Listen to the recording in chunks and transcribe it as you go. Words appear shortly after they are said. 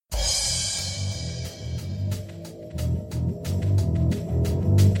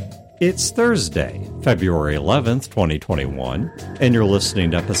It's Thursday, February 11th, 2021, and you're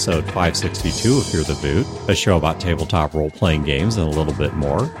listening to episode 562 of Fear the Boot, a show about tabletop role-playing games and a little bit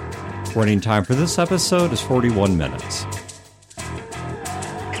more. Running time for this episode is 41 minutes.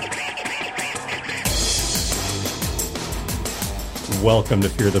 Welcome to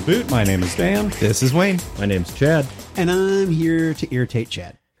Fear the Boot. My name is Dan. This is Wayne. My name's Chad. And I'm here to irritate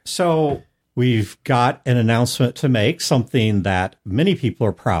Chad. So, we've got an announcement to make, something that many people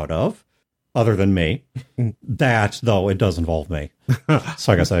are proud of, other than me. That, though, it does involve me.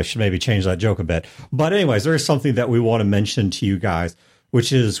 So I guess I should maybe change that joke a bit. But anyways, there is something that we want to mention to you guys,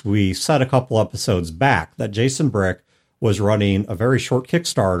 which is we said a couple episodes back that Jason Brick was running a very short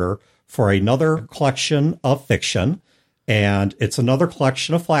Kickstarter for another collection of fiction. And it's another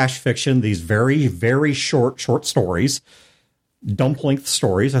collection of flash fiction, these very, very short stories. Dump-length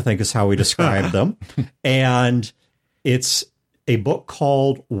stories, I think is how we describe them. And it's a book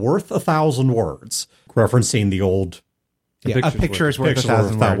called Worth 1,000 Words, referencing the old... Yeah, a picture is worth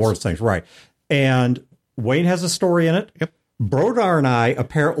 1,000 words. Things, right. And Wayne has a story in it. Yep. Brodeur and I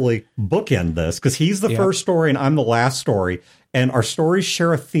apparently bookend this, because he's the first story and I'm the last story. And our stories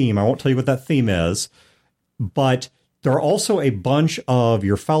share a theme. I won't tell you what that theme is. But there are also a bunch of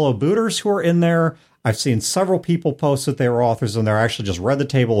your fellow booters who are in there. I've seen several people post that they were authors in there. I actually just read the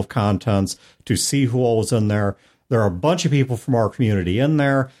table of contents to see who all was in there. There are a bunch of people from our community in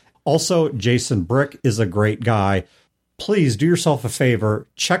there. Also, Jason Brick is a great guy. Please do yourself a favor.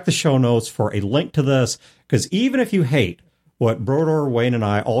 Check the show notes for a link to this, because even if you hate what Brodeur, Wayne, and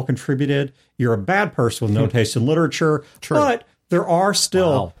I all contributed, you're a bad person with no taste in literature. True. But there are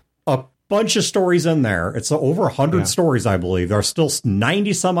still a bunch of stories in there. It's over 100 stories, I believe. There are still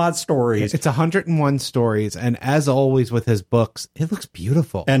 90 some odd stories. It's 101 stories, and as always with his books, it looks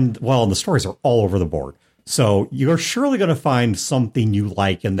beautiful. And the stories are all over the board. So you're surely going to find something you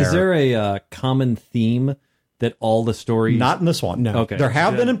like in there. Is there a common theme that all the stories... Not in this one. No. Okay. There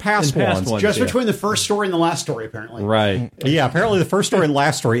have been in past ones. Just between the first story and the last story, apparently. Right. Yeah, apparently the first story and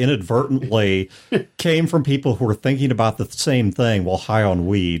last story inadvertently came from people who were thinking about the same thing while high on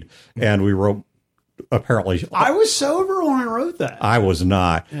weed. And we wrote, apparently... I was sober when I wrote that. I was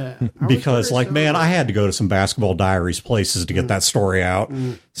not. Yeah, because, I had to go to some Basketball Diaries places to get that story out.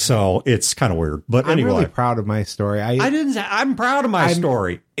 So it's kind of weird. But I'm anyway. really proud of my story. I'm proud of my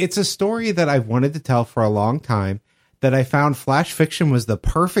story. It's a story that I've wanted to tell for a long time, that I found flash fiction was the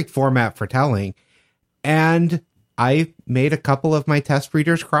perfect format for telling. And I made a couple of my test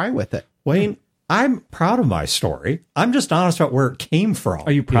readers cry with it. Wayne, I'm proud of my story. I'm just honest about where it came from.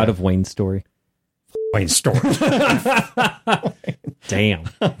 Are you proud of Wayne's story? Wayne's story. Damn.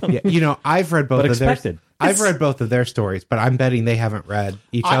 Yeah, I've read both But of theirs. expected. I've read both of their stories, but I'm betting they haven't read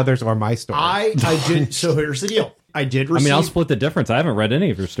each other's or my story. I did. So here's the deal. I did receive... I'll split the difference. I haven't read any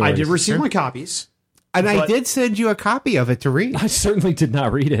of your stories. I did receive my copies. And I did send you a copy of it to read. I certainly did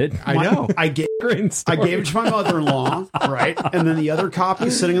not read it. I know. I gave it to my mother-in-law, right? And then the other copy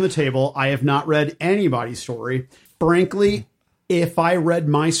is sitting on the table. I have not read anybody's story. Frankly, if I read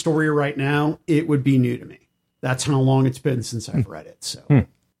my story right now, it would be new to me. That's how long it's been since I've read it. So,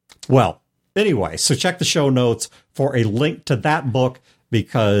 Well, anyway, so check the show notes for a link to that book,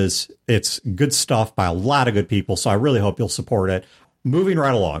 because it's good stuff by a lot of good people. So I really hope you'll support it. Moving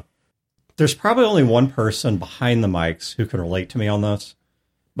right along. There's probably only one person behind the mics who can relate to me on this,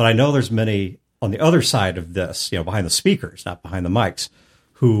 but I know there's many on the other side of this, behind the speakers, not behind the mics,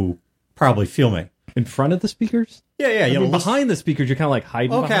 who probably feel me. In front of the speakers? Yeah. Behind the speakers, you're kind of like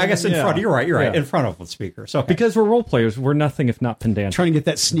hiding Okay, behind I guess in them. front. You're right. Yeah. In front of the speakers. Okay. Because we're role players, we're nothing if not pedantic. trying to get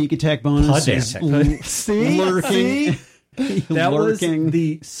that sneak attack bonus. Pedantic. See? Lurking. That Lurking. was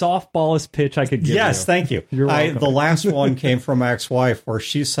the softballest pitch I could give Yes, you. thank you. You're welcome. The last one came from my ex-wife, where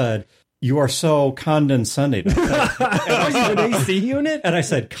she said, "You are so condescending." Are you an AC unit? And I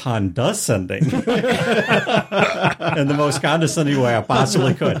said, condescending. In the most condescending way I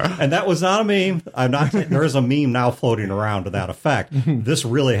possibly could. And that was not a meme. There is a meme now floating around to that effect. This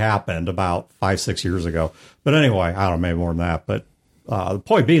really happened about 5-6 years ago. But anyway, I don't know, maybe more than that. But the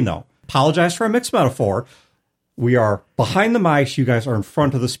point being, though, apologize for a mixed metaphor. We are behind the mics. You guys are in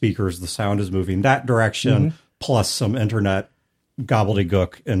front of the speakers. The sound is moving that direction, plus some internet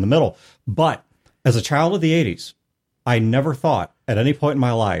gobbledygook in the middle. But as a child of the 80s, I never thought at any point in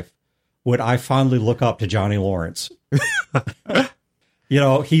my life would I fondly look up to Johnny Lawrence.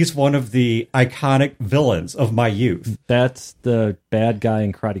 He's one of the iconic villains of my youth. That's the bad guy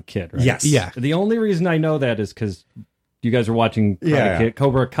in Karate Kid, right? Yes. Yeah. The only reason I know that is because you guys are watching Karate Kid,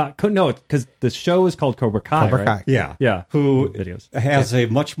 Cobra Kai. No, because the show is called Cobra Kai, Cobra right? Kai. Yeah. Yeah. Who Videos. has a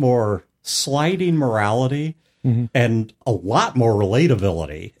much more sliding morality and a lot more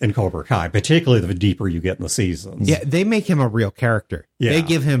relatability in Cobra Kai, particularly the deeper you get in the seasons. Yeah, they make him a real character. Yeah. They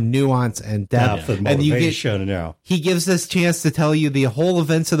give him nuance and depth, and motivation. He gives this chance to tell you the whole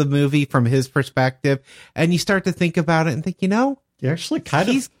events of the movie from his perspective, and you start to think about it and think, he actually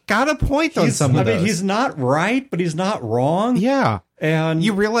he's got a point on some of those. He's not right, but he's not wrong. Yeah, and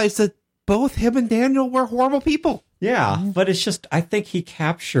you realize that both him and Daniel were horrible people. Yeah, but it's just, I think he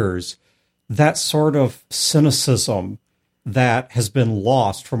captures that sort of cynicism that has been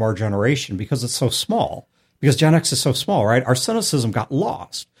lost from our generation because it's so small. Because Gen X is so small, right? Our cynicism got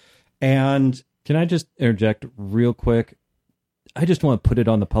lost. And can I just interject real quick? I just want to put it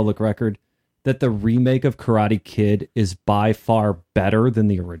on the public record that the remake of Karate Kid is by far better than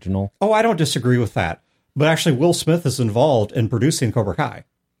the original. Oh, I don't disagree with that. But actually, Will Smith is involved in producing Cobra Kai.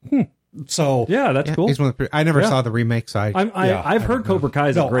 So yeah, that's cool. I never saw the remake side. I've heard Cobra Kai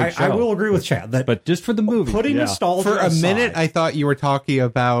is a great show. I will agree with Chad that, but just for the movie, putting nostalgia for a aside, minute, I thought you were talking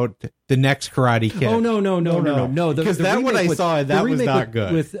about the next Karate Kid. Oh no! Because that one I saw, that was not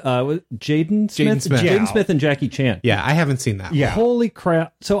good. With Jaden Smith and Jackie Chan. Yeah, I haven't seen that. Yeah, holy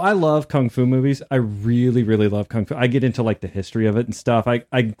crap! So I love kung fu movies. I really, really love kung fu. I get into like the history of it and stuff. I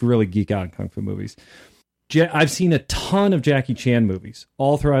really geek out on kung fu movies. I've seen a ton of Jackie Chan movies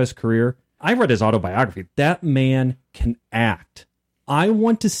all throughout his career. I read his autobiography. That man can act. I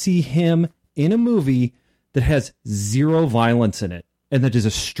want to see him in a movie that has zero violence in it and that is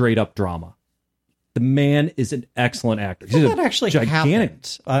a straight up drama. The man is an excellent actor. He's that actually gigantic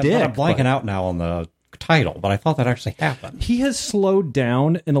dick, I'm blanking out now on the title, but I thought that actually happened. He has slowed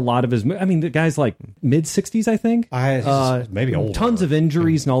down in a lot of his movies. I mean, the guy's like mid-60s, I think. Maybe older. Tons of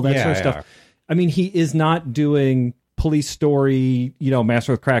injuries and all that sort of stuff. I mean, he is not doing Police Story,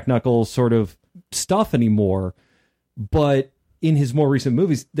 Master with Cracked Knuckles sort of stuff anymore. But in his more recent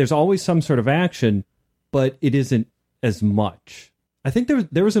movies, there's always some sort of action, but it isn't as much. I think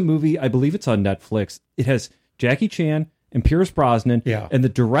there was a movie, I believe it's on Netflix. It has Jackie Chan and Pierce Brosnan. Yeah. And the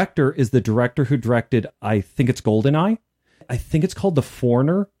director is the director who directed, I think it's GoldenEye. I think it's called The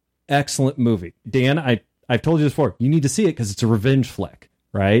Foreigner. Excellent movie. Dan, I've told you this before. You need to see it because it's a revenge flick,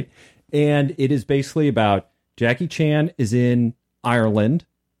 right? And it is basically about Jackie Chan is in Ireland.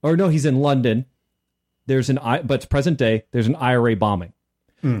 Or no, he's in London. But it's present day. There's an IRA bombing,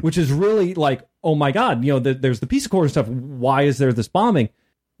 which is really like, oh my God, there's the Peace Accord and stuff. Why is there this bombing?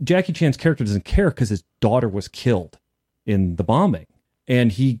 Jackie Chan's character doesn't care because his daughter was killed in the bombing.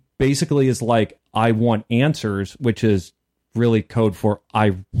 And he basically is like, I want answers, which is really code for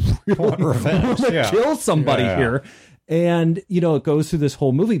I really want revenge. Kill somebody here. And, it goes through this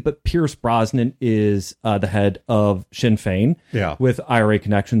whole movie, but Pierce Brosnan is the head of Sinn Féin with IRA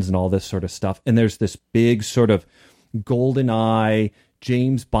connections and all this sort of stuff. And there's this big sort of GoldenEye,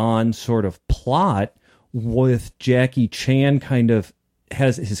 James Bond sort of plot with Jackie Chan kind of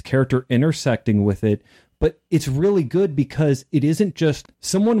has his character intersecting with it. But it's really good because it isn't just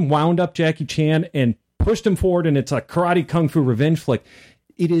someone wound up Jackie Chan and pushed him forward and it's a karate kung fu revenge flick.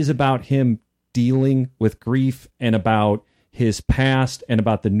 It is about him dealing with grief and about his past and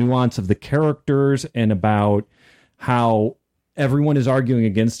about the nuance of the characters and about how everyone is arguing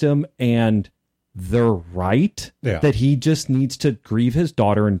against him and they're right that he just needs to grieve his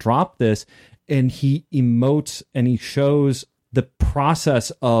daughter and drop this. And he emotes and he shows the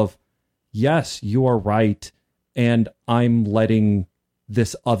process of, yes, you are right. And I'm letting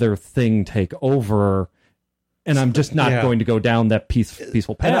this other thing take over. And I'm just not going to go down that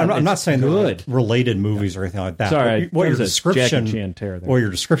peaceful path. I'm not saying good related movies or anything like that. Sorry, what your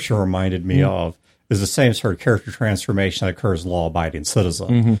description reminded me of is the same sort of character transformation that occurs in Law-Abiding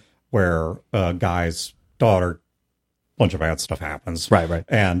Citizen, where a guy's daughter, a bunch of bad stuff happens, right,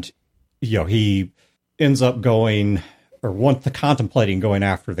 and he ends up contemplating going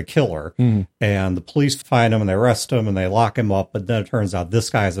after the killer, and the police find him and they arrest him and they lock him up. But then it turns out this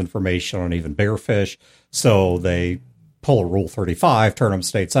guy has information on even bigger fish, so they pull a Rule 35, turn him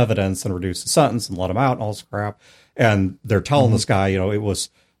state's evidence, and reduce the sentence and let him out and all this crap. And they're telling this guy, it was,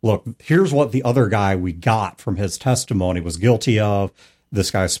 look, here's what the other guy we got from his testimony was guilty of.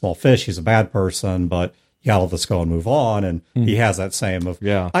 This guy's small fish. He's a bad person, but you gotta let this go and move on. And he has that same of,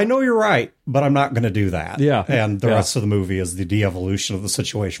 I know you're right, but I'm not going to do that. Yeah. And the rest of the movie is the de-evolution of the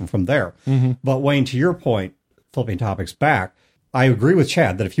situation from there. But Wayne, to your point, flipping topics back, I agree with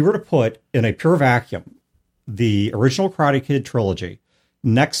Chad that if you were to put in a pure vacuum the original Karate Kid trilogy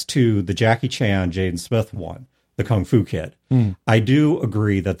next to the Jackie Chan, Jaden Smith one, the Kung Fu Kid, I do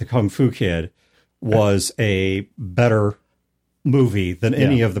agree that the Kung Fu Kid was a better movie than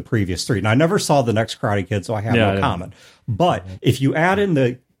any of the previous three. Now, I never saw the next Karate Kid, so I have no comment. But if you add in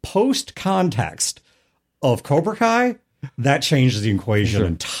the post-context of Cobra Kai, that changes the equation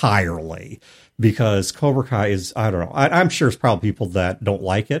entirely. Because Cobra Kai is, I don't know, I'm sure there's probably people that don't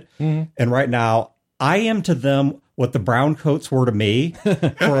like it. And right now, I am to them what the brown coats were to me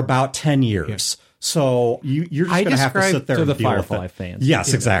for about 10 years. So you're just going to have to sit there to and the deal Firefly with it. fans.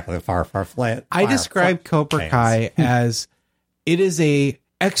 Yes, exactly. The Firefly. I describe Cobra Kai as it is a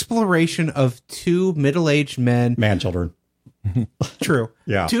exploration of two middle-aged men. Man-children. True.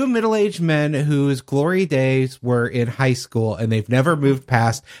 Yeah. Two middle-aged men whose glory days were in high school, and they've never moved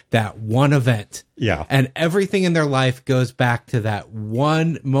past that one event. Yeah. And everything in their life goes back to that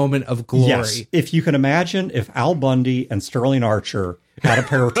one moment of glory. Yes. If you can imagine if Al Bundy and Sterling Archer had a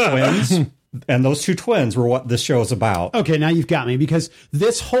pair of twins, and those two twins were what this show is about. Okay, now you've got me, because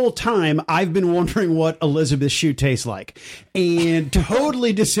this whole time I've been wondering what Elizabeth's shoe tastes like, and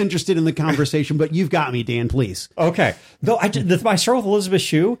totally disinterested in the conversation, but you've got me, Dan, please. Okay. Though my struggle with Elizabeth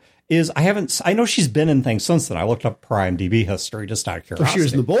Shue is I know she's been in things since then. I looked up her IMDb history just out of curiosity. She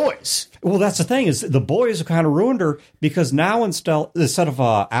was in The Boys. Well, that's the thing, is The Boys have kind of ruined her, because now instead of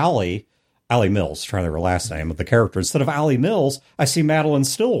Allie Mills, trying to remember her last name of the character, instead of Allie Mills, I see Madeline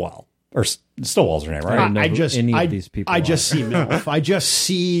Stillwell. Or Stillwell's her name, right? I just see MILF. I just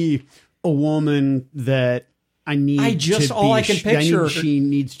see a woman that I need. I can picture she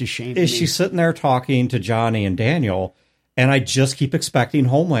needs to shame is me. she sitting there talking to Johnny and Daniel, and I just keep expecting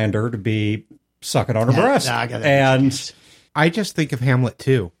Homelander to be sucking on her breast. And I just think of Hamlet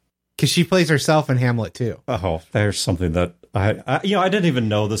too, because she plays herself in Hamlet too. oh, there's something that I didn't even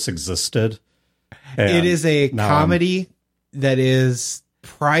know this existed. It is a comedy that is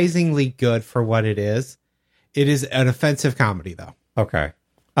surprisingly good for what it is. It is an offensive comedy, though. Okay.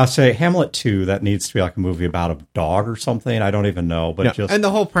 I'll say Hamlet 2, that needs to be like a movie about a dog or something. I don't even know, but just and the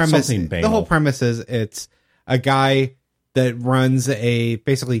whole premise is it's a guy that runs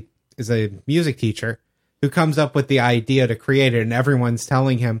basically is a music teacher who comes up with the idea to create it, and everyone's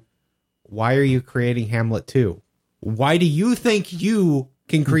telling him, why are you creating Hamlet 2? Why do you think you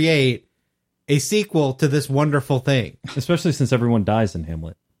can create a sequel to this wonderful thing? Especially since everyone dies in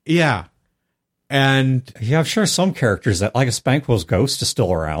Hamlet. Yeah. And yeah, I'm sure some characters that, like a Spankwell's ghost, is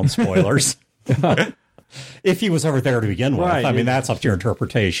still around. Spoilers. If he was ever there to begin with. Right. I mean, that's up to your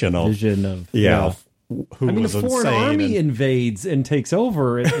interpretation of vision of who I mean, was the foreign insane army invades and takes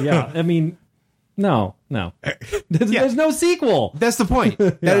over. I mean, no. There's no sequel. that's the point.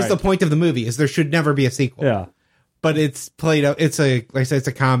 That is the point of the movie, is there should never be a sequel. Yeah. But it's played out. Like I said, it's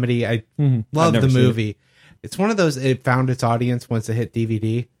a comedy. I love the movie. It's one of those, it found its audience once it hit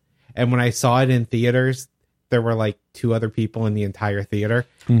DVD. And when I saw it in theaters, there were like two other people in the entire theater.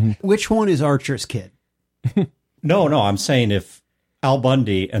 Which one is Archer's kid? No, I'm saying if Al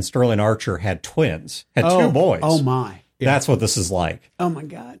Bundy and Sterling Archer had twins, had two boys. Oh, my. That's what this is like. Oh, my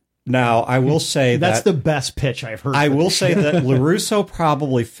God. Now, I will say that's the best pitch I've heard. I will say that LaRusso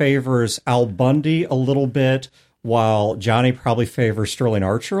probably favors Al Bundy a little bit, while Johnny probably favors Sterling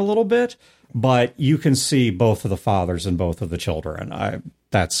Archer a little bit. But you can see both of the fathers and both of the children.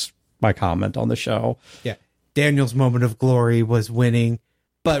 That's my comment on the show. Yeah. Daniel's moment of glory was winning,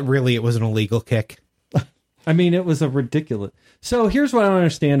 but really it was an illegal kick. I mean, it was a ridiculous. So here's what I don't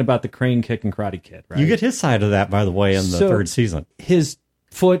understand about the crane kick and Karate Kid, right? You get his side of that, by the way, in the third season. His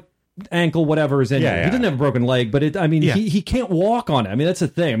foot, ankle, whatever is in it. He didn't have a broken leg, but he can't walk on it. I mean, that's the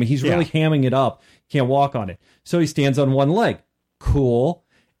thing. I mean, he's really hamming it up. He can't walk on it. So he stands on one leg. Cool.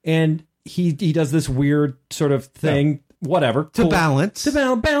 And he does this weird sort of thing, whatever. To balance.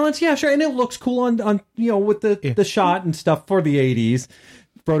 Balance, yeah, sure. And it looks cool on with the shot and stuff for the 80s.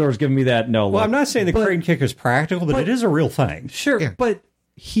 Brodeur's giving me that no look. Well, I'm not saying the crane kick is practical, but it is a real thing. Sure, but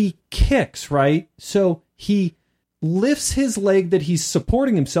he kicks, right? So he lifts his leg that he's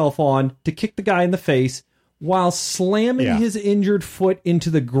supporting himself on to kick the guy in the face while slamming his injured foot into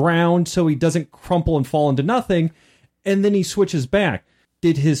the ground so he doesn't crumple and fall into nothing, and then he switches back.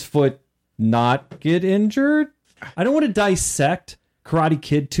 Did his foot not get injured? I don't want to dissect Karate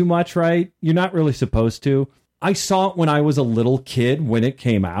Kid too much, right? You're not really supposed to. I saw it when I was a little kid when it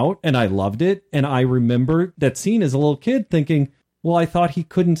came out, and I loved it. And I remember that scene as a little kid thinking, well, I thought he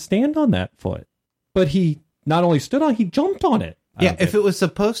couldn't stand on that foot. But he not only stood on, he jumped on it. Yeah, if it was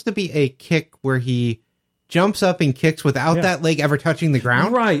supposed to be a kick where he jumps up and kicks without that leg ever touching the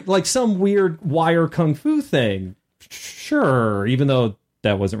ground. Right, like some weird wire kung fu thing. Sure, even though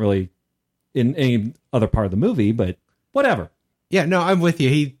that wasn't really in any other part of the movie, but whatever. Yeah, no, I'm with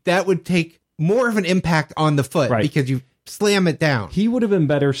you. That would take more of an impact on the foot because you slam it down. He would have been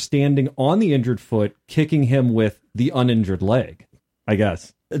better standing on the injured foot, kicking him with the uninjured leg, I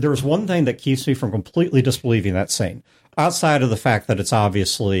guess. There's one thing that keeps me from completely disbelieving that scene. Outside of the fact that it's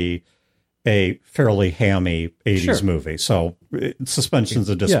obviously a fairly hammy 80s Sure. movie. So suspensions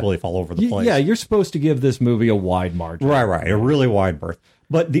of disbelief all over the place. Yeah, you're supposed to give this movie a wide margin. Right. A really wide berth.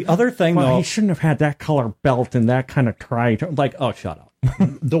 But the other thing, Well, though, he shouldn't have had that color belt and that kind of like, oh, shut up.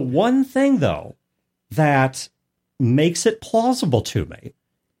 the one thing, though, that makes it plausible to me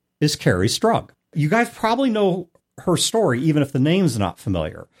is Carrie Strug. You guys probably know her story, even if the name's not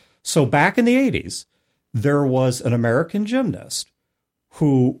familiar. So back in the 80s, there was an American gymnast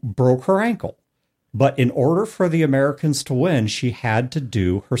who broke her ankle. But in order for the Americans to win, she had to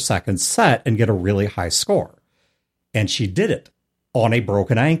do her second set and get a really high score. And she did it on a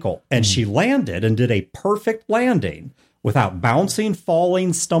broken ankle. And she landed and did a perfect landing without bouncing,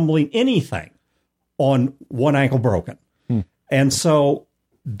 falling, stumbling, anything on one ankle broken. And so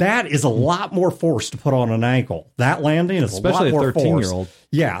that is a lot more force to put on an ankle. That landing is Especially a lot more a 13-year-old.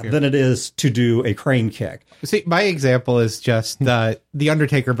 Yeah, than it is to do a crane kick. See, my example is just the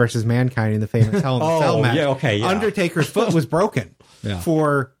Undertaker versus Mankind in the famous Hell in a Cell match. Yeah. Undertaker's foot was broken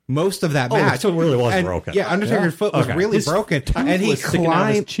for most of that match. So it really was broken. Yeah, Undertaker's foot was really broken, and he was sticking out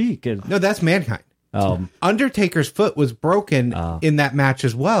his climbed. cheek. And, No, that's Mankind. Undertaker's foot was broken in that match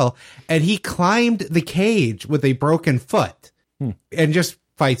as well, and he climbed the cage with a broken foot and just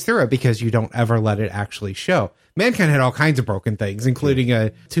fights through it because you don't ever let it actually show. Mankind had all kinds of broken things, including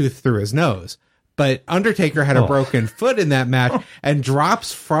a tooth through his nose. But Undertaker had a broken foot in that match and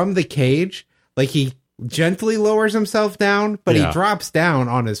drops from the cage. Like, he gently lowers himself down, but he drops down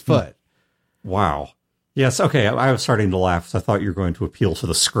on his foot. Wow. Yes, okay, I was starting to laugh because I thought you were going to appeal to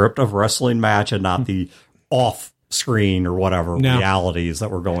the script of a wrestling match and not the off-screen or whatever realities that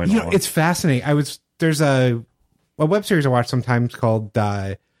were going on. It's fascinating. There's a web series I watch sometimes called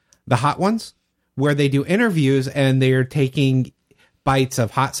The Hot Ones, where they do interviews and they're taking bites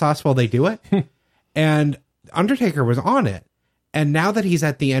of hot sauce while they do it. And Undertaker was on it. And now that he's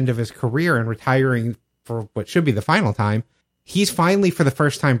at the end of his career and retiring for what should be the final time, he's finally, for the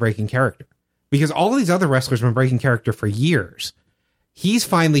first time, breaking character. Because all of these other wrestlers have been breaking character for years. He's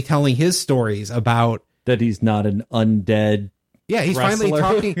finally telling his stories about... that he's not an undead. Yeah, he's finally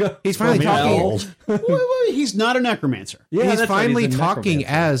talking. He's finally talking. Wait, he's not a necromancer. Yeah, he's finally talking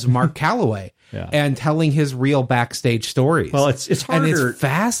as Mark Calloway and telling his real backstage stories. Well, it's harder. And it's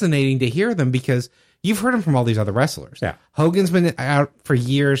fascinating to hear them because you've heard them from all these other wrestlers. Yeah. Hogan's been out for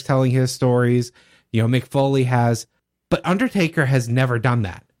years telling his stories. Mick Foley has. But Undertaker has never done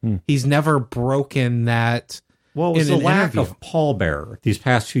that. He's never broken that. Well, it was the lack of pallbearer these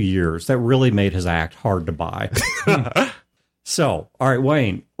past few years that really made his act hard to buy. So, all right,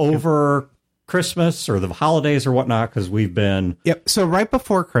 Wayne, over Christmas or the holidays or whatnot, because we've been... Yep. So right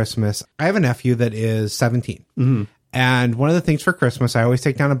before Christmas, I have a nephew that is 17. Mm-hmm. And one of the things for Christmas, I always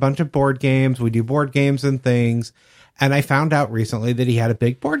take down a bunch of board games. We do board games and things. And I found out recently that he had a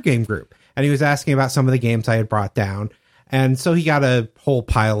big board game group. And he was asking about some of the games I had brought down. And so he got a whole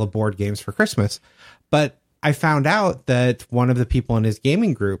pile of board games for Christmas. But I found out that one of the people in his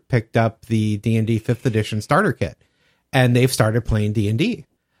gaming group picked up the D&D 5th edition starter kit. And they've started playing D&D.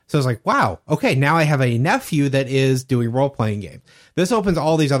 So I was like, wow, okay, now I have a nephew that is doing role-playing games. This opens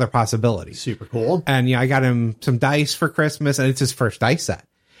all these other possibilities. Super cool. And I got him some dice for Christmas, and it's his first dice set.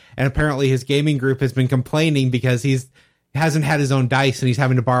 And apparently his gaming group has been complaining because he hasn't had his own dice, and he's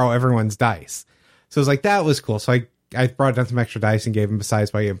having to borrow everyone's dice. So I was like, that was cool. So I brought down some extra dice and gave him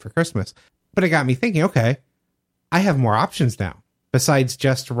besides what I gave him for Christmas. But it got me thinking, okay, I have more options now. Besides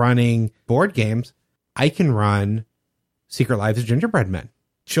just running board games, I can run Secret Lives of Gingerbread Men.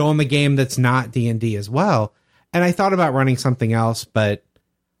 Show them a game that's not D&D as well. And I thought about running something else, but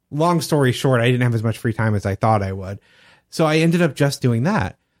long story short, I didn't have as much free time as I thought I would. So I ended up just doing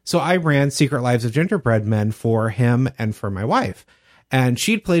that. So I ran Secret Lives of Gingerbread Men for him and for my wife. And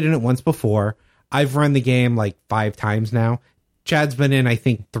she'd played in it once before. I've run the game like 5 times now. Chad's been in, I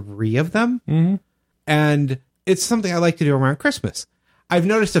think, 3 of them. Mm-hmm. And it's something I like to do around Christmas. I've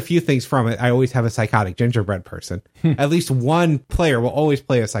noticed a few things from it. I always have a psychotic gingerbread person. At least one player will always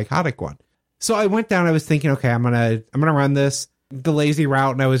play a psychotic one. So I went down, I was thinking, okay, I'm gonna run this the lazy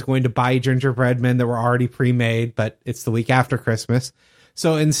route, and I was going to buy gingerbread men that were already pre-made, but it's the week after Christmas.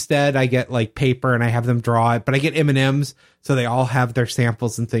 So instead I get like paper and I have them draw it, but I get M&Ms, so they all have their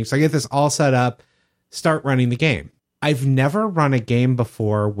samples and things. So I get this all set up, start running the game. I've never run a game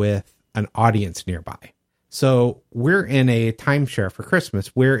before with an audience nearby. So we're in a timeshare for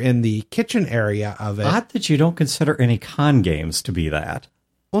Christmas. We're in the kitchen area of it. Odd that you don't consider any con games to be that.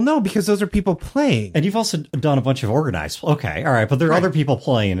 Well, no, because those are people playing. And you've also done a bunch of organized. Okay, all right, but there are other people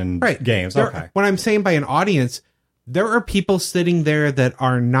playing in games. Okay. When I'm saying by an audience, there are people sitting there that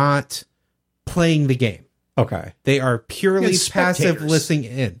are not playing the game. Okay. They are purely passive listening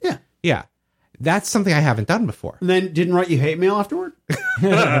in. Yeah. Yeah. That's something I haven't done before. And then didn't write you hate mail afterward?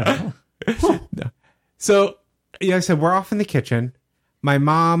 No. So, I said, we're off in the kitchen. My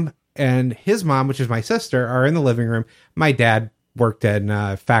mom and his mom, which is my sister, are in the living room. My dad worked in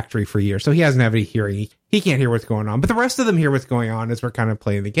a factory for years, so he doesn't have any hearing. He can't hear what's going on. But the rest of them hear what's going on as we're kind of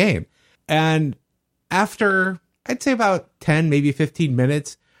playing the game. And after, I'd say about 10, maybe 15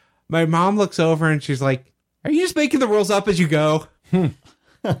 minutes, my mom looks over and she's like, are you just making the rules up as you go?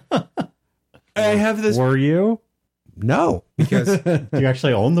 I have this. Were you? No, because Do you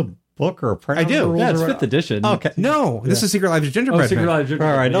actually own the book or a print? I do. Yeah, it's 5th edition. Okay. no, this is Secret Lives of Gingerbread Secret Man. Lives of All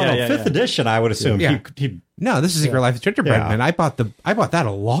Gingerbread. right. No, Yeah, 5th edition, I would assume. Yeah. He No, this is Secret Life of Gingerbread Yeah. Man. I bought that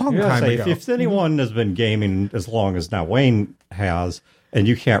a long time ago. If anyone has been gaming as long as now Wayne has, and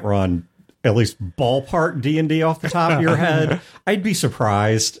you can't run at least ballpark D&D off the top of your head, I'd be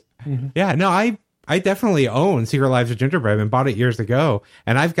surprised. Yeah, no, I definitely own Secret Lives of Gingerbread Man. Bought it years ago,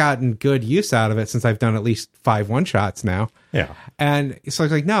 and I've gotten good use out of it since I've done at least 5 one-shots now. Yeah. And so I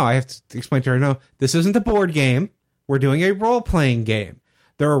was like, no, I have to explain to her, no, this isn't a board game. We're doing a role-playing game.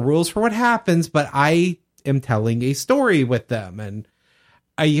 There are rules for what happens, but I am telling a story with them. And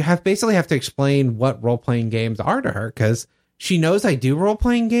I basically have to explain what role-playing games are to her, because she knows I do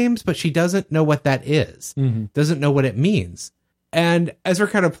role-playing games, but she doesn't know what that is. Doesn't know what it means. And as we're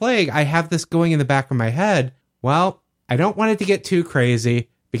kind of playing, I have this going in the back of my head. Well, I don't want it to get too crazy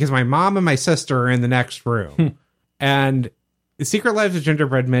because my mom and my sister are in the next room. And the Secret Lives of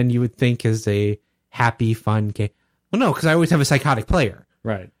Gingerbread Men, you would think, is a happy, fun game. Well, no, because I always have a psychotic player.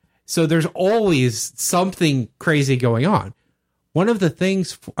 Right. So there's always something crazy going on. One of the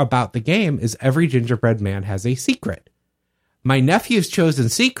things about the game is every gingerbread man has a secret. My nephew's chosen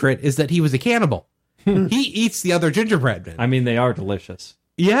secret is that he was a cannibal. He eats the other gingerbread men. I mean, they are delicious.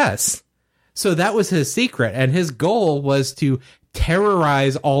 Yes. So that was his secret. And his goal was to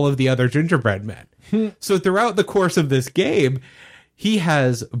terrorize all of the other gingerbread men. So throughout the course of this game, he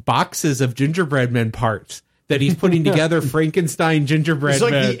has boxes of gingerbread men parts that he's putting together Frankenstein gingerbread It's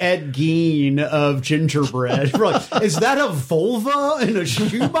like men. the Ed Gein of gingerbread. Like, is that a vulva in a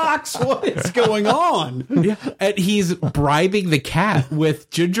shoebox? What is going on? Yeah. And he's bribing the cat with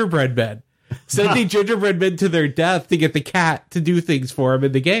gingerbread men. Sending gingerbread men to their death to get the cat to do things for him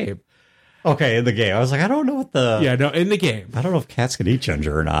in the game. Okay, in the game. I was like, I don't know what the... Yeah, no, in the game. I don't know if cats can eat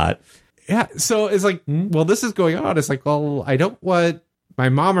ginger or not. Yeah, so it's like, well, this is going on. It's like, well, I don't want my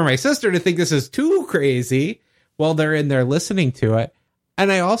mom or my sister to think this is too crazy while they're in there listening to it.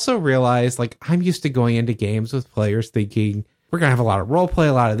 And I also realized, like, I'm used to going into games with players thinking, we're going to have a lot of role play,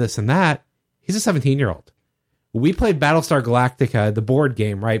 a lot of this and that. He's a 17-year-old. We played Battlestar Galactica, the board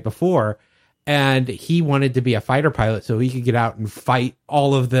game, right before, and he wanted to be a fighter pilot so he could get out and fight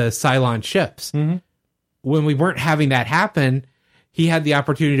all of the Cylon ships. When we weren't having that happen, he had the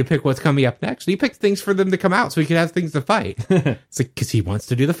opportunity to pick what's coming up next. He picked things for them to come out so he could have things to fight. It's like, because he wants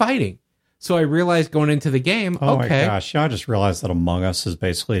to do the fighting. So I realized going into the game, Oh okay. my gosh. I just realized that Among Us is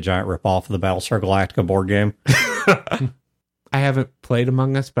basically a giant ripoff of the Battlestar Galactica board game. I haven't played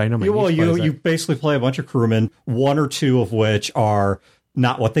Among Us, but I know my niece plays it. You basically play a bunch of crewmen, one or two of which are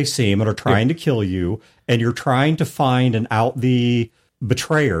not what they seem and are trying to kill you, and you're trying to find and out the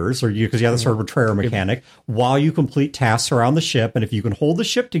betrayers, or you, because you have the sort of betrayer mechanic, while you complete tasks around the ship. And if you can hold the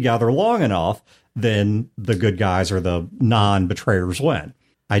ship together long enough, then the good guys or the non-betrayers win.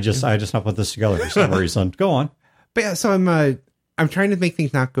 I just not put this together for some reason. Go on. But yeah, so I'm trying to make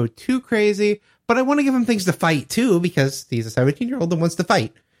things not go too crazy, but I want to give him things to fight too, because he's a 17-year-old that wants to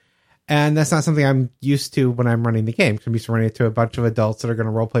fight. And that's not something I'm used to when I'm running the game. I'm used to running into a bunch of adults that are going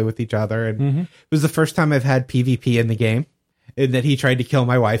to roleplay with each other. And it was the first time I've had PvP in the game, in that he tried to kill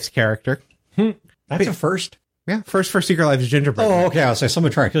my wife's character. That's a first. Yeah, first for Secret Lives of Gingerbread. Oh, okay. I was saying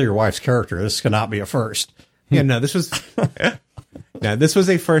someone trying to kill your wife's character. This cannot be a first. Yeah, no, this was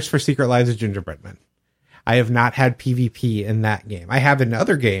a first for Secret Lives of Gingerbread Men. I have not had PvP in that game. I have in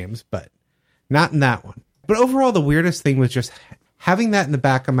other games, but not in that one. But overall, the weirdest thing was just having that in the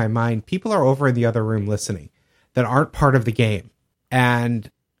back of my mind. People are over in the other room listening that aren't part of the game. And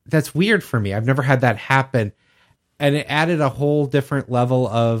that's weird for me. I've never had that happen. And it added a whole different level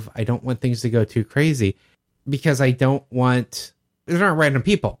of, I don't want things to go too crazy, because I don't want, they're not random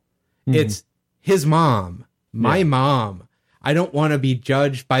people. It's his mom, my mom. I don't want to be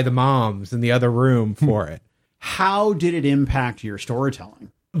judged by the moms in the other room for it. How did it impact your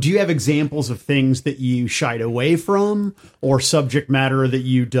storytelling? Do you have examples of things that you shied away from, or subject matter that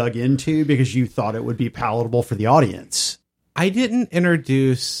you dug into because you thought it would be palatable for the audience? I didn't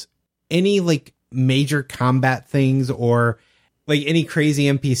introduce any like major combat things or like any crazy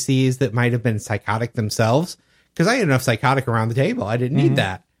NPCs that might have been psychotic themselves, because I had enough psychotic around the table. I didn't need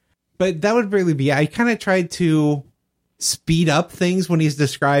that. But that would really be, I kind of tried to speed up things when he's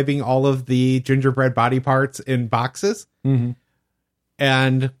describing all of the gingerbread body parts in boxes. Mm-hmm.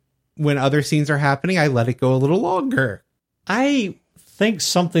 And when other scenes are happening, I let it go a little longer. I think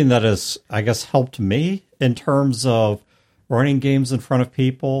something that has, I guess, helped me in terms of running games in front of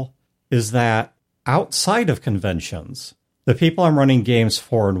people is that outside of conventions, the people I'm running games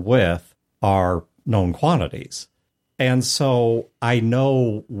for and with are known quantities. And so I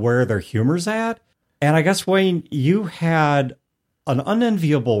know where their humor's at. And I guess, Wayne, you had an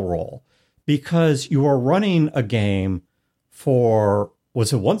unenviable role because you were running a game for,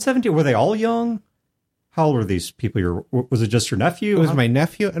 was it 117? Were they all young? How old were these people? Was it just your nephew? It was my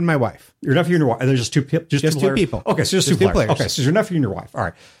nephew and my wife. Your nephew and your wife. And there's just two people. Just two people. Okay, so just two players. Okay, so your nephew and your wife. All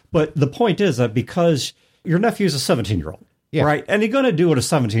right. But the point is that because your nephew is a 17-year-old, right? And he's going to do what a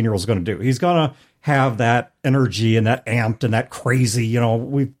 17-year-old is going to do. He's going to have that energy and that amped and that crazy,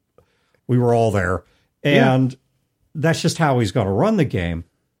 we were all there. And that's just how he's going to run the game.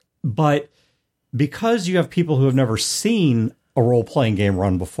 But because you have people who have never seen a role-playing game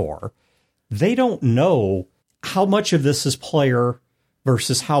run before, they don't know how much of this is player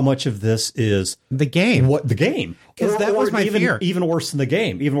versus how much of this is the game. What the game? Because that was my fear. Even worse than the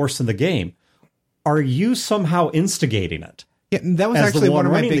game. Even worse than the game. Are you somehow instigating it? Yeah, that was actually one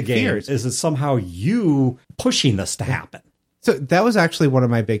of my big fears. Is it somehow you pushing this to happen? So that was actually one of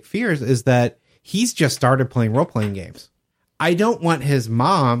my big fears, is that he's just started playing role-playing games. I don't want his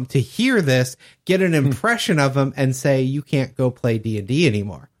mom to hear this, get an impression of him, and say, you can't go play D&D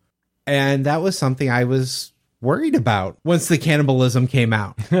anymore. And that was something I was worried about once the cannibalism came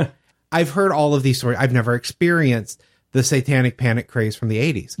out. I've heard all of these stories. I've never experienced the satanic panic craze from the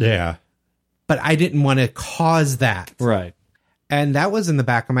 80s. Yeah. But I didn't want to cause that. Right. And that was in the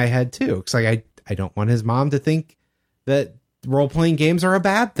back of my head, too. Because I don't want his mom to think that role-playing games are a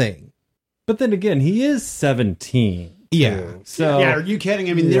bad thing. But then again, he is 17. Yeah. So yeah, are you kidding?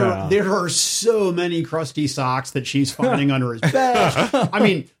 I mean, there are so many crusty socks that she's finding under his bed. I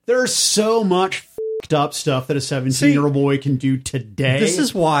mean, there's so much fucked up stuff that a 17-year-old boy can do today. This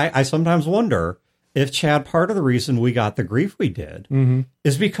is why I sometimes wonder if, Chad, part of the reason we got the grief we did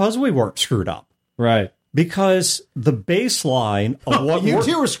is because we weren't screwed up. Right. Because the baseline of what you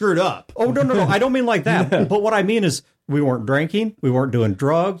two were screwed up. Oh, no. I don't mean like that. But what I mean is we weren't drinking. We weren't doing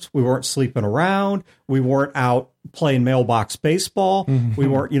drugs. We weren't sleeping around. We weren't out playing mailbox baseball. We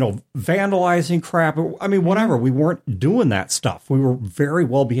weren't, vandalizing crap. I mean, whatever. We weren't doing that stuff. We were very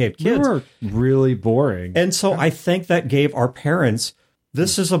well-behaved kids. We were really boring. And so I think that gave our parents,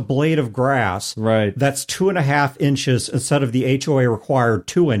 this is a blade of grass. Right. That's 2.5 inches instead of the HOA required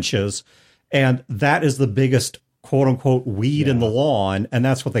 2 inches. And that is the biggest, quote unquote, weed in the lawn. And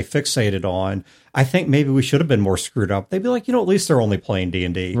that's what they fixated on. I think maybe we should have been more screwed up. They'd be like, at least they're only playing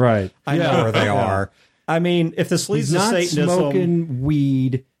D&D. Right. I know where they are. I mean, if this leads to Satanism. He's not smoking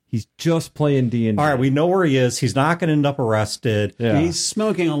weed. He's just playing D&D. All right, we know where he is. He's not going to end up arrested. Yeah. He's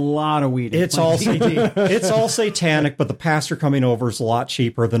smoking a lot of weed. It's all satanic, but the pastor coming over is a lot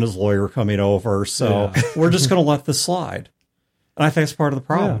cheaper than his lawyer coming over. So we're just going to let this slide. And I think that's part of the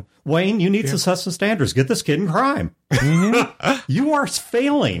problem. Yeah. Wayne, you need to set some standards. Get this kid in crime. You are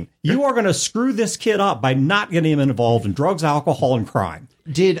failing. You are going to screw this kid up by not getting him involved in drugs, alcohol, and crime.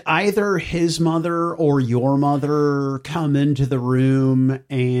 Did either his mother or your mother come into the room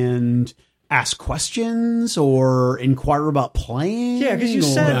and ask questions or inquire about playing? Yeah, because you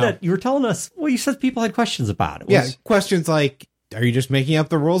said that you were telling us, you said people had questions about it. Questions like, are you just making up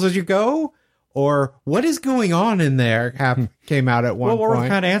the rules as you go? Or what is going on in there came out at one point. What were the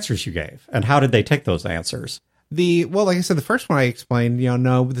kind of answers you gave? And how did they take those answers? Like I said, the first one I explained,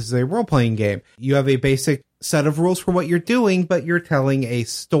 no, this is a role-playing game. You have a basic set of rules for what you're doing, but you're telling a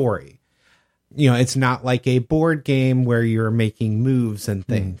story. It's not like a board game where you're making moves and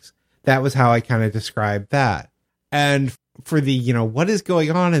things. That was how I kind of described that. And for the, what is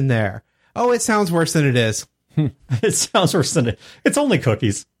going on in there? Oh, it sounds worse than it is. It sounds worse than it. It's only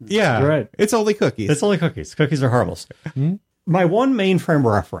cookies. Yeah, right. It's only cookies. It's only cookies. Cookies are harmless. My one mainframe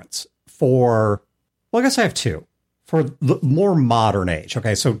reference for, I guess I have two, for the more modern age.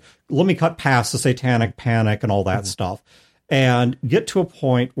 Okay, so let me cut past the satanic panic and all that stuff and get to a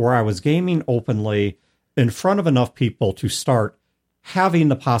point where I was gaming openly in front of enough people to start having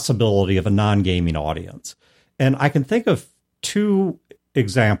the possibility of a non-gaming audience. And I can think of two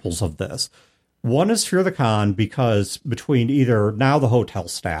examples of this. One is Fear the Con, because between either now the hotel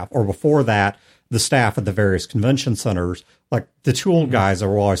staff or before that, the staff at the various convention centers, like the two old guys that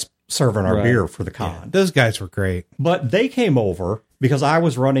were always serving our beer for the con. Yeah, those guys were great. But they came over because I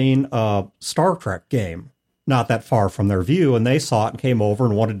was running a Star Trek game not that far from their view, and they saw it and came over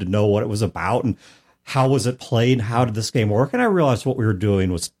and wanted to know what it was about and how was it played and how did this game work. And I realized what we were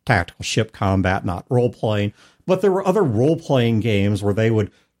doing was tactical ship combat, not role-playing. But there were other role-playing games where they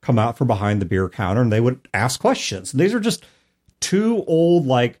would come out from behind the beer counter and they would ask questions. And these are just two old,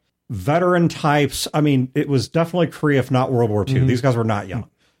 like, veteran types. I mean, it was definitely Korea, if not World War II. Mm-hmm. These guys were not young.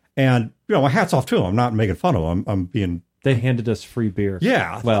 And, my hat's off to them. I'm not making fun of them. I'm being... They handed us free beer.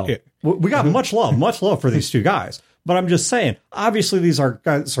 Yeah. Well, we got much love for these two guys. But I'm just saying, obviously these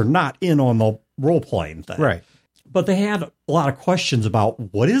guys are not in on the role-playing thing. Right. But they had a lot of questions about,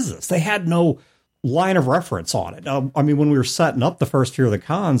 what is this? They had no line of reference on it. I mean, when we were setting up the first few of the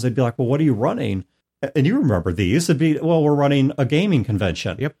cons, they'd be like, well, what are you running? And you remember these. It'd be, well, we're running a gaming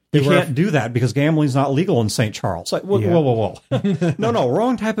convention. Yep. You can't do that because gambling's not legal in St. Charles. Like, whoa. No,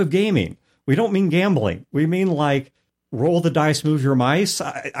 wrong type of gaming. We don't mean gambling. We mean like roll the dice, move your mice.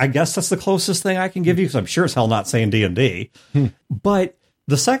 I guess that's the closest thing I can give you, because I'm sure as hell not saying D&D. But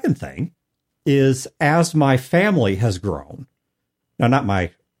the second thing is, as my family has grown, now not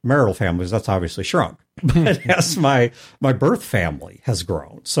my marital families, that's obviously shrunk, but as my birth family has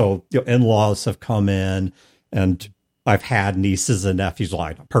grown, so in-laws have come in, and I've had nieces and nephews, well,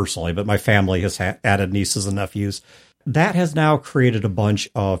 I don't personally, but my family has added nieces and nephews. That has now created a bunch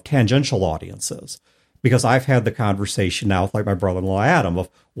of tangential audiences, because I've had the conversation now with, like, my brother-in-law Adam of,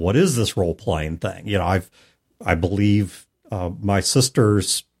 what is this role-playing thing? I believe my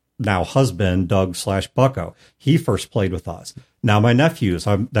sister's now husband, Doug/Bucko, he first played with us. Now my nephews,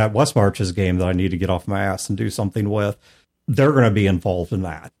 that West Marches game that I need to get off my ass and do something with, they're going to be involved in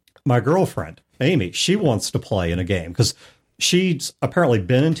that. My girlfriend, Amy, she wants to play in a game because she's apparently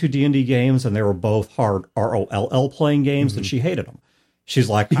been into D&D games, and they were both hard ROLL playing games, and she hated them. She's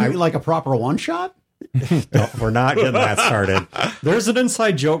like, I like a proper one-shot? No, we're not getting that started. There's an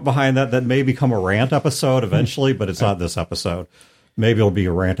inside joke behind that may become a rant episode eventually, but it's not this episode. Maybe it'll be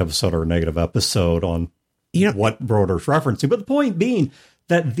a rant episode or a negative episode on what Brodeur's referencing. But the point being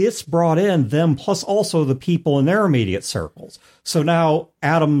that this brought in them, plus also the people in their immediate circles. So now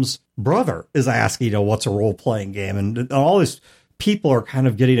Adam's brother is asking, what's a role-playing game? And all these people are kind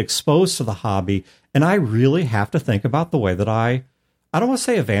of getting exposed to the hobby. And I really have to think about the way that I don't want to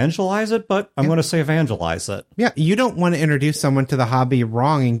say evangelize it, but I'm going to say evangelize it. Yeah, you don't want to introduce someone to the hobby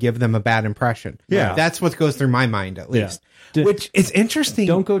wrong and give them a bad impression. Yeah. That's what goes through my mind, at least. Yeah. Which is interesting.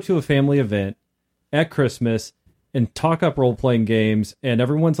 Don't go to a family event at Christmas and talk up role-playing games, and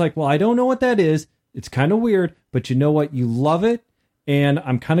everyone's like, well, I don't know what that is. It's kind of weird, but you know what? You love it, and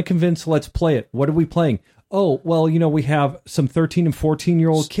I'm kind of convinced, let's play it. What are we playing? Oh, well, we have some 13 and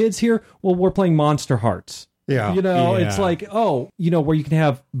 14-year-old kids here. Well, we're playing Monster Hearts. Yeah. It's like, where you can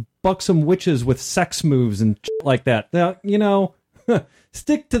have buxom witches with sex moves and shit like that. Now,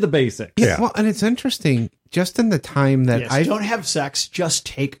 stick to the basics. Yeah. Well, and it's interesting, just in the time that I don't have sex, just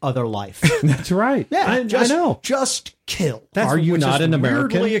take other life. That's right. Yeah, I know. Just kill. Are you not an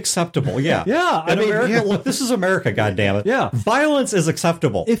American? Weirdly acceptable. Yeah. Yeah. America, look, this is America, goddammit. Yeah. Violence is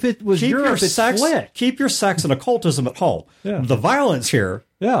acceptable. If it was Europe, it's flick. Keep your sex and occultism at home. Yeah. The violence here,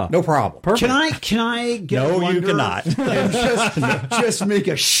 no problem. Perfect. Can I get No, you cannot. And just make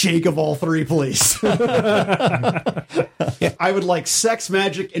a shake of all three, please. I would like sex,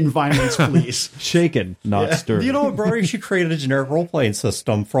 magic, and violence, please. Shaken, not stirred. You know what, Brodeur? You should create a generic role-playing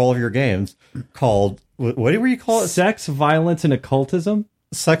system for all of your games called, what do you call it? Sex, violence, and occultism?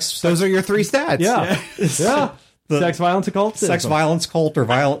 Those are your three stats. Yeah. Sex, violence, occultism. Sex, violence, cult, or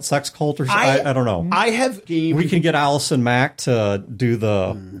violent sex cult, or I don't know. I have gamed... We can get Allison Mack to do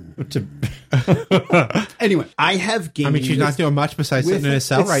the... Anyway, I have gamed... I mean, she's not doing much besides sitting in a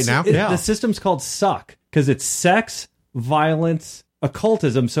cell right now. The system's called SUCK, because it's sex, violence,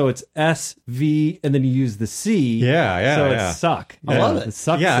 occultism, so it's SV, and then you use the C. Yeah. So it's SUCK. I love it. The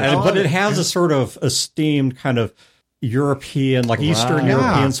SUCK but it has a sort of esteemed kind of European, like Eastern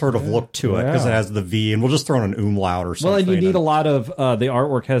European sort of look to it, because it has the V, and we'll just throw in an umlaut or something. Well, and you need a lot of, the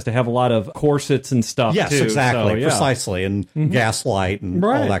artwork has to have a lot of corsets and stuff, yes, too. exactly, So, precisely, and gaslight and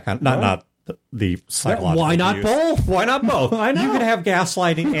all that kind of, not the psychological Why not abuse. both? Why not both? I know. You can have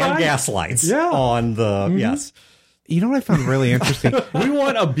gaslighting and gaslights on the, yes. You know what I found really interesting? We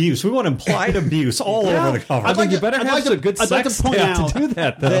want abuse. We want implied abuse all over the cover. I think you better have some good I'd like sex to point out to do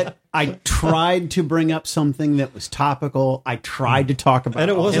that, though. that I tried to bring up something that was topical. I tried to talk about And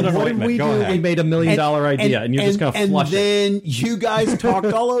it wasn't And an what did ointment. we Go do? ahead. We made $1 million idea, and you're just going to flush and it. then you guys talked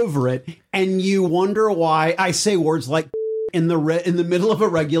all over it, and you wonder why I say words like in the middle of a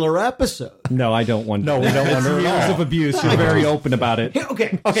regular episode. No, I don't wonder. No, we don't wonder at Years all. of abuse. You're very open about it.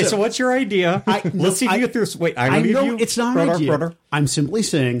 Okay. So what's your idea? Let's see if you get through. Wait, I'm I going to know give you it's not an idea. Brodeur, I'm simply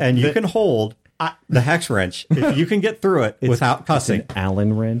saying, and you can hold The hex wrench, if you can get through it without cussing. It's an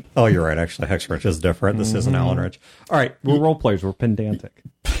Allen wrench. Oh, you're right. Actually, hex wrench is different. This is an Allen wrench. All right. We're role players. We're pedantic.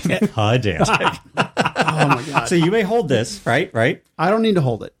 Pedantic. Oh my God. So you may hold this, right? I don't need to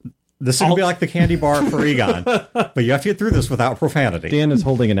hold it. This is going to be like the candy bar for Egon. But you have to get through this without profanity. Dan is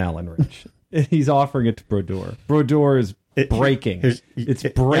holding an Allen wrench. He's offering it to Brodeur. Brodeur is breaking. It's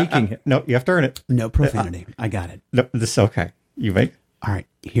breaking him. No, you have to earn it. No profanity. I got it. No, this is okay. You make. All right.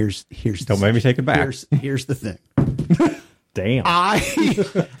 Here's. Don't make me take it back. Here's the thing. Damn. I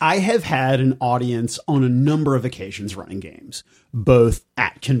have had an audience on a number of occasions running games, both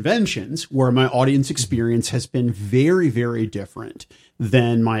at conventions where my audience experience has been very, very different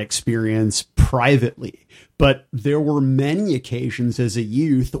than my experience privately. But there were many occasions as a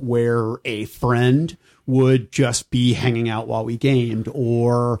youth where a friend would just be hanging out while we gamed,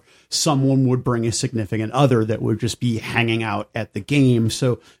 or someone would bring a significant other that would just be hanging out at the game.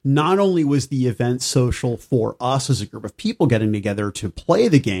 So not only was the event social for us as a group of people getting together to play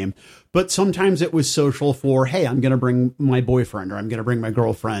the game, but sometimes it was social for, hey, I'm going to bring my boyfriend, or I'm going to bring my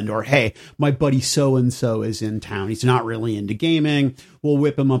girlfriend, or hey, my buddy so-and-so is in town. He's not really into gaming. We'll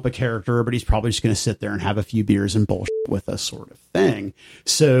whip him up a character, but he's probably just going to sit there and have a few beers and bullshit with us, sort of thing.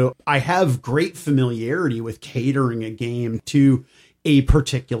 So I have great familiarity with catering a game to a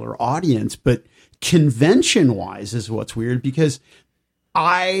particular audience, but convention-wise is what's weird, because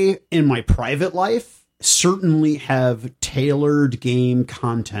I, in my private life, certainly have tailored game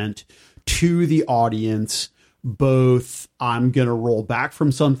content to the audience. Both, I'm going to roll back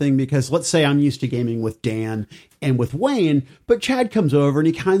from something because let's say I'm used to gaming with Dan and with Wayne, but Chad comes over and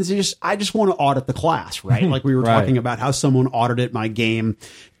he kind of just, I just want to audit the class, right? Like we were talking about how someone audited my game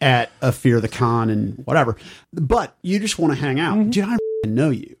at a Fear the Con and whatever, but you just want to hang out. Dude, I know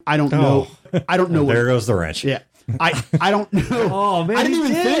you. I don't know. I don't know. There goes the wrench. Yeah. I don't know. Oh man, I didn't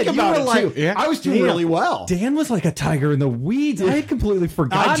even think about it like, too. Yeah. I was doing really well. Dan was like a tiger in the weeds. I had completely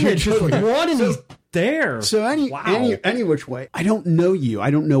forgotten it. Just one, and he's there. So any which way, I don't know you.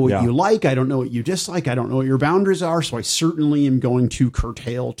 I don't know what you like. I don't know what you dislike. I don't know what your boundaries are. So I certainly am going to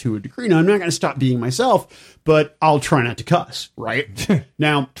curtail to a degree. Now I'm not going to stop being myself, but I'll try not to cuss. Right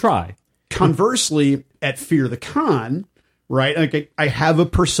now, try. Conversely, at Fear the Con. Right. Like I have a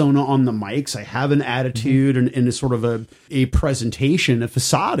persona on the mics. I have an attitude and a sort of a presentation, a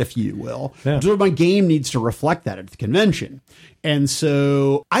facade, if you will. Yeah. So my game needs to reflect that at the convention. And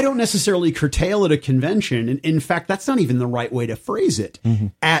so I don't necessarily curtail at a convention. And in fact, that's not even the right way to phrase it.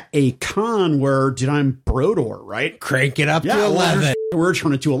 At a con where I'm Brodeur, right? Crank it up to 11. We're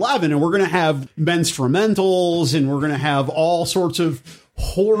turning it to 11 and we're going to have menstrumentals and we're going to have all sorts of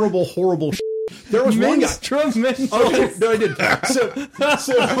horrible shit. There was one guy. Okay, no, I did.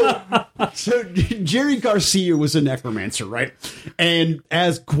 So Jerry Garcia was a necromancer, right? And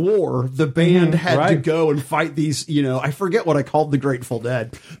as Gore, the band had to go and fight these, I forget what I called the Grateful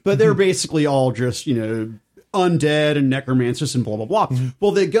Dead, but they're basically all just, undead and necromancers and blah, blah, blah.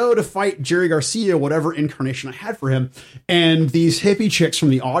 Well, they go to fight Jerry Garcia, whatever incarnation I had for him. And these hippie chicks from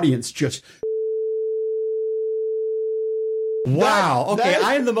the audience just... Wow. Okay,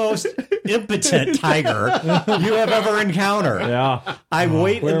 I am the most impotent tiger you have ever encountered. Yeah. I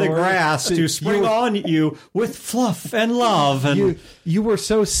wait in the grass to spring on you with fluff and love. And you were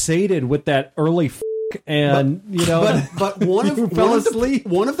so sated with that early and but one of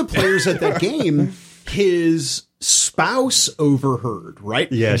the players at that game, his spouse overheard,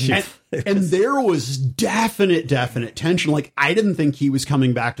 right? Yeah, and there was definite tension. Like I didn't think he was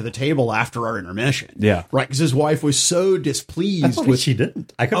coming back to the table after our intermission. Yeah, right, because his wife was so displeased. I thought she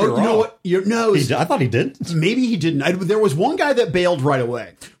didn't. I could be wrong. You know what? I thought he didn't. Maybe he didn't. There was one guy that bailed right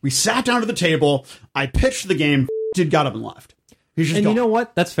away. We sat down to the table. I pitched the game. Dude got up and left. And you know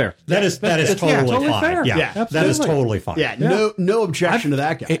what? That's fair. That is totally fine. Fair. Yeah, that is totally fine. Yeah, no objection to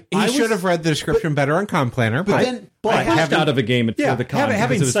that guy. He should have read the description better on Com Planner. But I pushed out of a game for the con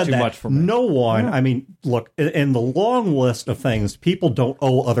having because it was said too much for me. No one. I mean, look, in the long list of things people don't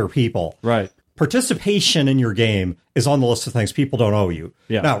owe other people. Right. Participation in your game is on the list of things people don't owe you.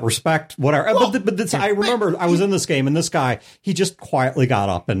 Yeah. Now, respect, whatever. Well, but I remember I was in this game and this guy, he just quietly got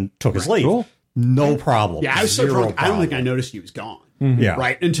up and took his leave. Cool. No problem. Yeah, I was so drunk. I don't think I noticed he was gone. Yeah.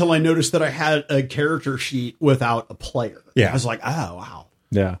 Right. Until I noticed that I had a character sheet without a player. Yeah. I was like, oh, wow.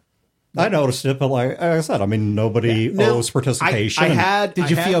 Yeah. I noticed it, but like I said, I mean, nobody owes participation. Did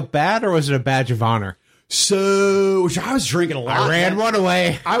you feel bad, or was it a badge of honor? So I was drinking a lot. I ran one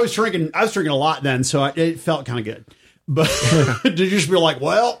away. I was drinking a lot then, so it felt kind of good. But to just be like,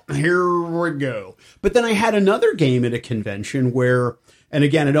 well, here we go. But then I had another game at a convention where, and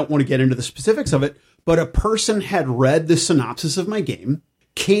again, I don't want to get into the specifics of it, but a person had read the synopsis of my game,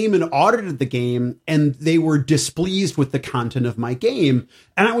 came and audited the game, and they were displeased with the content of my game.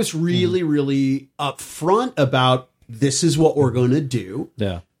 And I was really, really upfront about, this is what we're going to do.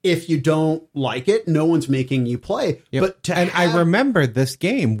 Yeah. If you don't like it, no one's making you play. Yep. But I remember this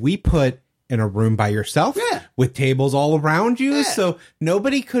game we put in a room by yourself with tables all around you, so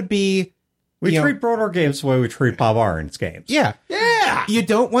nobody could be. We treat Brodeur games the way we treat Bob Aron's games. Yeah. You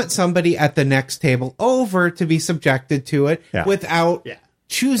don't want somebody at the next table over to be subjected to it without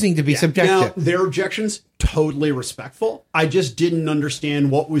choosing to be subjected. Now, their objections, totally respectful. I just didn't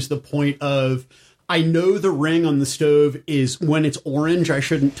understand what was the point of, I know the ring on the stove is when it's orange, I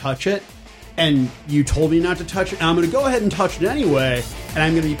shouldn't touch it. And you told me not to touch it. And I'm going to go ahead and touch it anyway. And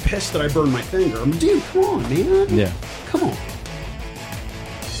I'm going to be pissed that I burned my finger. I'm, dude, come on, man. Yeah. Come on.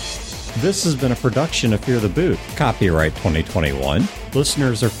 This has been a production of Fear the Boot, copyright 2021.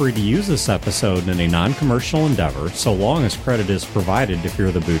 Listeners are free to use this episode in a non-commercial endeavor, so long as credit is provided to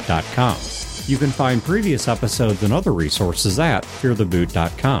feartheboot.com. You can find previous episodes and other resources at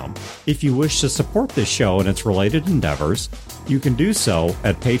feartheboot.com. If you wish to support this show and its related endeavors, you can do so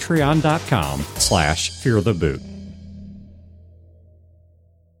at patreon.com/feartheboot.